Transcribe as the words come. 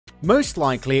Most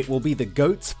likely it will be the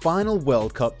GOAT's final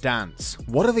World Cup dance.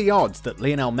 What are the odds that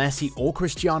Lionel Messi or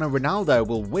Cristiano Ronaldo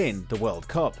will win the World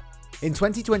Cup? In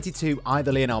 2022,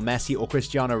 either Lionel Messi or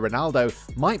Cristiano Ronaldo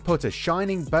might put a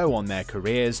shining bow on their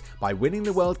careers by winning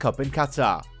the World Cup in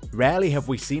Qatar. Rarely have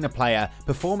we seen a player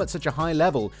perform at such a high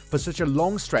level for such a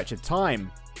long stretch of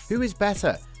time. Who is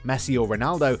better, Messi or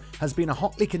Ronaldo, has been a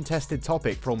hotly contested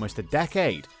topic for almost a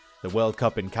decade. The World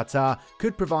Cup in Qatar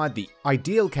could provide the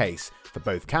ideal case for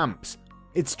both camps.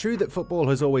 It's true that football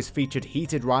has always featured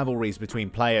heated rivalries between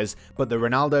players, but the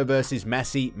Ronaldo versus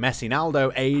Messi,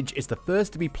 Messinaldo age is the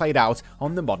first to be played out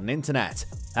on the modern internet.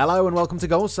 Hello and welcome to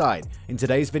Goalside. In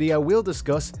today's video we'll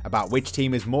discuss about which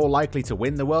team is more likely to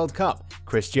win the World Cup,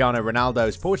 Cristiano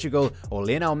Ronaldo's Portugal or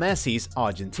Lionel Messi's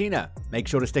Argentina. Make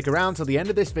sure to stick around till the end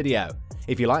of this video.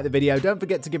 If you like the video, don't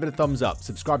forget to give it a thumbs up,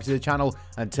 subscribe to the channel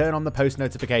and turn on the post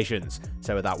notifications.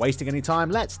 So without wasting any time,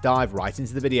 let's dive right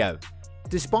into the video.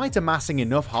 Despite amassing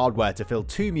enough hardware to fill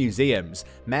 2 museums,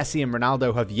 Messi and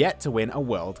Ronaldo have yet to win a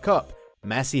World Cup.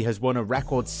 Messi has won a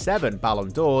record 7 Ballon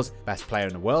d'Ors, Best Player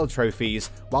in the World trophies,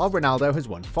 while Ronaldo has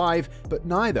won 5, but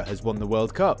neither has won the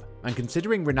World Cup. And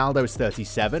considering Ronaldo is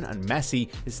 37 and Messi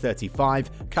is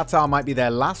 35, Qatar might be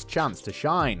their last chance to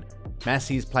shine.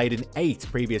 Messi has played in 8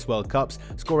 previous World Cups,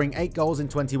 scoring 8 goals in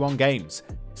 21 games.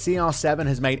 CR7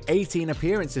 has made 18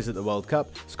 appearances at the World Cup,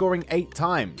 scoring 8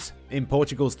 times. In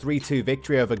Portugal's 3-2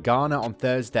 victory over Ghana on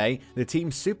Thursday, the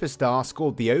team's superstar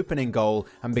scored the opening goal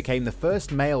and became the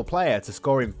first male player to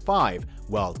score in 5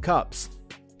 World Cups.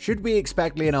 Should we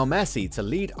expect Lionel Messi to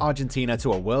lead Argentina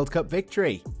to a World Cup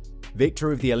victory?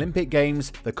 Victory of the Olympic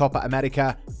Games, the Copa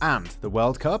America, and the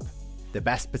World Cup? The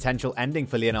best potential ending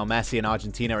for Lionel Messi and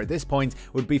Argentina at this point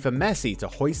would be for Messi to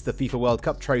hoist the FIFA World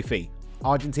Cup trophy.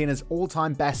 Argentina's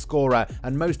all-time best scorer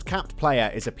and most capped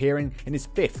player is appearing in his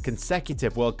 5th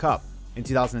consecutive World Cup. In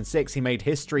 2006, he made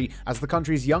history as the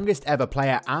country's youngest ever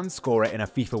player and scorer in a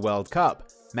FIFA World Cup.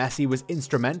 Messi was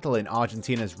instrumental in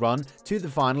Argentina's run to the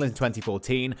final in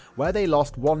 2014, where they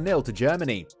lost 1-0 to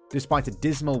Germany. Despite a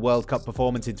dismal World Cup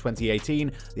performance in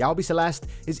 2018, the Albiceleste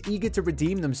is eager to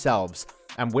redeem themselves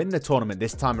and win the tournament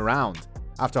this time around.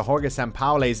 After Jorge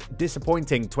Sampaoli's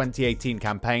disappointing 2018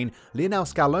 campaign, Lionel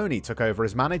Scaloni took over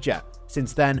as manager.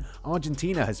 Since then,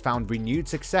 Argentina has found renewed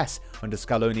success under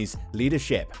Scaloni's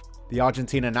leadership. The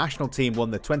Argentina national team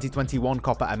won the 2021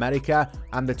 Copa America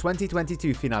and the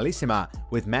 2022 Finalissima,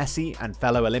 with Messi and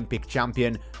fellow Olympic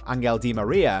champion Angel Di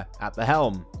Maria at the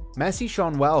helm. Messi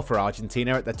shone well for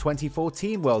Argentina at the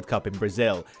 2014 World Cup in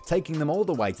Brazil, taking them all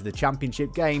the way to the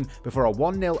championship game before a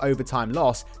 1-0 overtime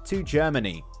loss to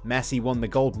Germany. Messi won the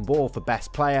Golden Ball for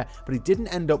Best Player, but he didn't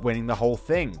end up winning the whole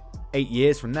thing. 8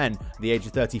 years from then, at the age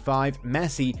of 35,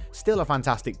 Messi, still a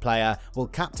fantastic player, will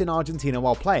captain Argentina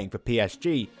while playing for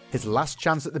PSG. His last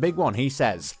chance at the big one, he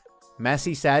says.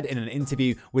 Messi said in an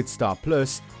interview with Star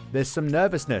Plus, "There's some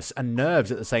nervousness and nerves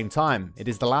at the same time. It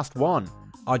is the last one."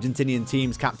 Argentinian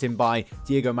teams captained by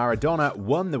Diego Maradona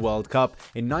won the World Cup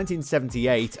in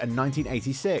 1978 and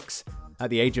 1986. At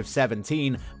the age of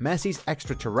 17, Messi's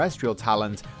extraterrestrial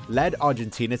talent led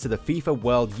Argentina to the FIFA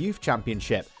World Youth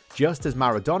Championship, just as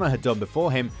Maradona had done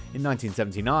before him in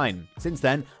 1979. Since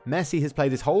then, Messi has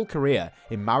played his whole career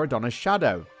in Maradona's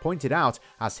shadow, pointed out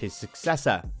as his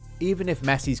successor. Even if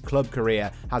Messi's club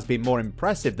career has been more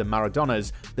impressive than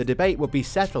Maradona's, the debate would be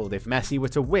settled if Messi were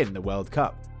to win the World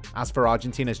Cup. As for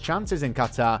Argentina's chances in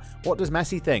Qatar, what does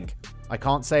Messi think? "I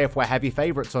can't say if we're heavy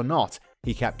favourites or not,"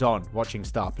 he kept on, watching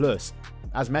Star Plus.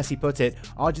 As Messi put it,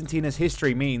 Argentina's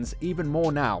history means even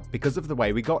more now because of the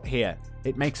way we got here.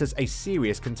 It makes us a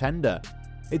serious contender.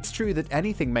 It's true that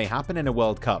anything may happen in a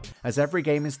World Cup, as every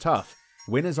game is tough.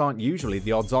 Winners aren't usually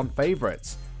the odds-on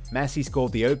favourites. Messi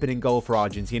scored the opening goal for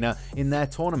Argentina in their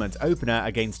tournament opener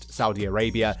against Saudi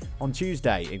Arabia on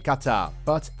Tuesday in Qatar,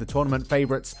 but the tournament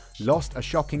favourites lost a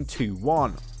shocking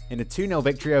 2-1. In a 2-0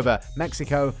 victory over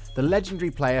Mexico, the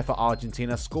legendary player for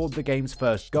Argentina scored the game's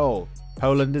first goal.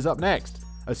 Poland is up next.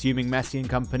 Assuming Messi and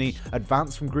company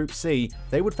advance from Group C,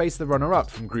 they would face the runner-up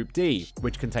from Group D,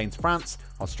 which contains France,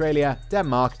 Australia,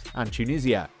 Denmark, and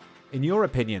Tunisia. In your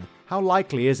opinion, how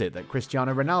likely is it that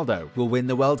Cristiano Ronaldo will win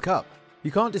the World Cup? You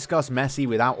can't discuss Messi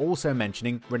without also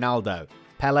mentioning Ronaldo.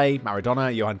 Pele,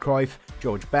 Maradona, Johan Cruyff,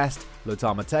 George Best,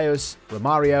 Lothar Matthäus,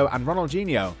 Romario, and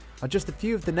Ronaldinho are just a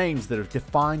few of the names that have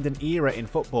defined an era in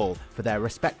football for their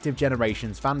respective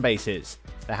generations' fan bases.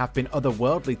 There have been other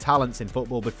worldly talents in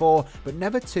football before, but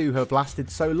never two have lasted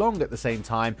so long at the same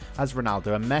time as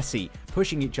Ronaldo and Messi,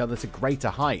 pushing each other to greater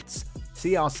heights.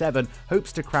 CR7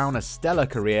 hopes to crown a stellar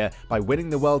career by winning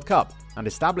the World Cup and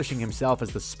establishing himself as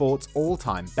the sport's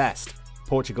all-time best.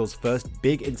 Portugal's first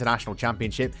big international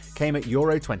championship came at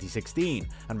Euro 2016,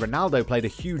 and Ronaldo played a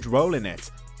huge role in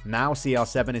it. Now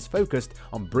CR7 is focused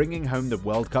on bringing home the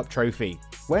World Cup trophy.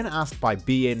 When asked by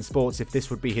beIN Sports if this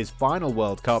would be his final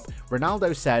World Cup,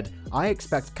 Ronaldo said, "I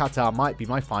expect Qatar might be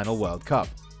my final World Cup."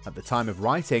 At the time of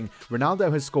writing,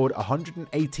 Ronaldo has scored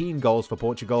 118 goals for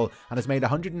Portugal and has made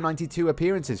 192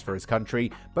 appearances for his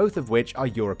country, both of which are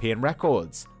European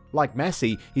records. Like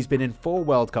Messi, he's been in 4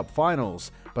 World Cup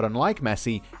finals, but unlike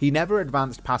Messi, he never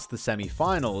advanced past the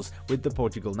semi-finals with the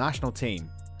Portugal national team.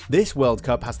 This World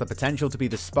Cup has the potential to be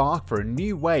the spark for a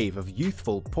new wave of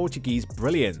youthful Portuguese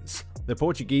brilliance. The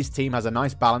Portuguese team has a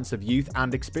nice balance of youth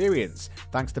and experience,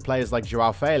 thanks to players like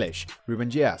João Felix, Ruben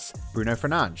Dias, Bruno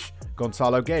Fernandes,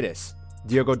 Gonçalo Guedes,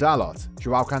 Diogo Dalot,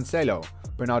 João Cancelo,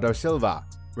 Bernardo Silva,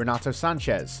 Renato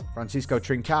Sanchez, Francisco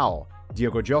Trincao,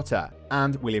 Diogo Jota,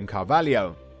 and William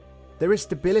Carvalho. There is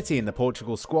stability in the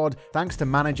Portugal squad thanks to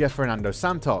manager Fernando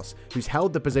Santos, who's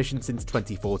held the position since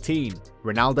 2014.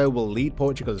 Ronaldo will lead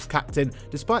Portugal as captain,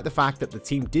 despite the fact that the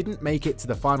team didn't make it to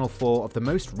the Final Four of the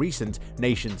most recent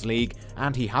Nations League,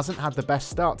 and he hasn't had the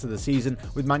best start to the season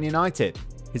with Man United.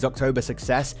 His October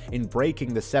success in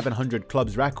breaking the 700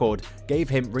 clubs record gave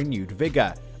him renewed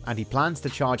vigour, and he plans to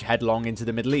charge headlong into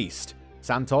the Middle East.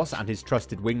 Santos and his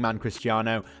trusted wingman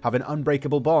Cristiano have an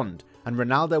unbreakable bond, and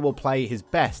Ronaldo will play his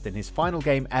best in his final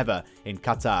game ever in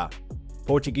Qatar.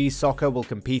 Portuguese soccer will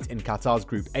compete in Qatar's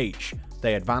Group H.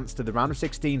 They advanced to the round of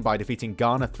 16 by defeating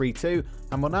Ghana 3-2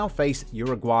 and will now face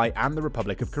Uruguay and the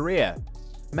Republic of Korea.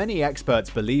 Many experts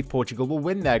believe Portugal will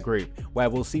win their group, where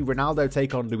we'll see Ronaldo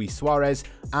take on Luis Suarez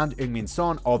and Heung-min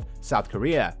Son of South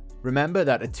Korea. Remember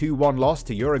that a 2-1 loss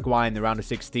to Uruguay in the round of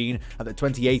 16 at the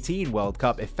 2018 World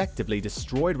Cup effectively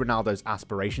destroyed Ronaldo's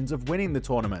aspirations of winning the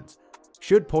tournament.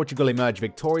 Should Portugal emerge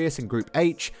victorious in Group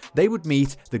H, they would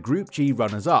meet the Group G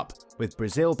runners-up, with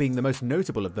Brazil being the most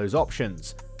notable of those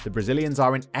options. The Brazilians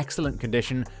are in excellent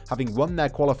condition, having won their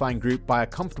qualifying group by a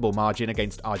comfortable margin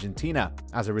against Argentina.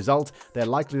 As a result, they're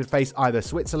likely to face either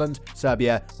Switzerland,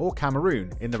 Serbia, or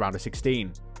Cameroon in the round of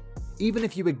 16. Even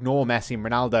if you ignore Messi and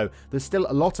Ronaldo, there's still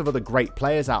a lot of other great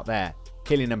players out there.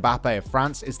 Kylian Mbappe of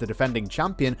France is the defending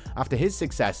champion after his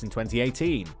success in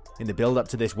 2018. In the build-up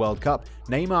to this World Cup,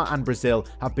 Neymar and Brazil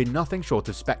have been nothing short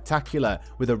of spectacular,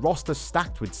 with a roster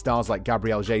stacked with stars like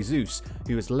Gabriel Jesus,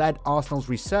 who has led Arsenal's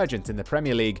resurgence in the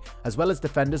Premier League, as well as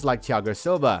defenders like Thiago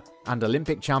Silva and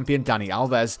Olympic champion Dani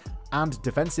Alves, and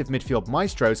defensive midfield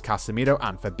maestros Casemiro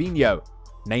and Fabinho.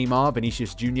 Neymar,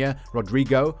 Vinicius Jr.,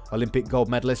 Rodrigo, Olympic gold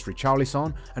medalist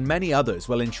Richarlison, and many others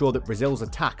will ensure that Brazil's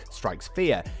attack strikes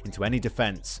fear into any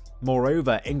defence.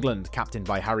 Moreover, England, captained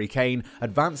by Harry Kane,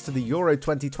 advanced to the Euro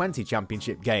 2020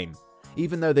 championship game.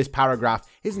 Even though this paragraph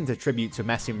isn't a tribute to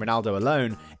Messi and Ronaldo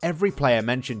alone, every player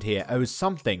mentioned here owes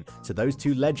something to those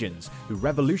two legends who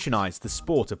revolutionised the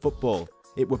sport of football.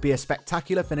 It would be a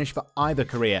spectacular finish for either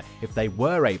career if they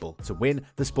were able to win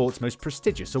the sport's most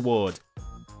prestigious award.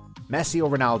 Messi or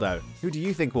Ronaldo, who do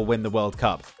you think will win the World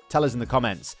Cup? Tell us in the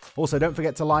comments. Also, don't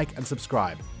forget to like and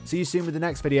subscribe. See you soon with the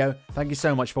next video. Thank you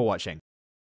so much for watching.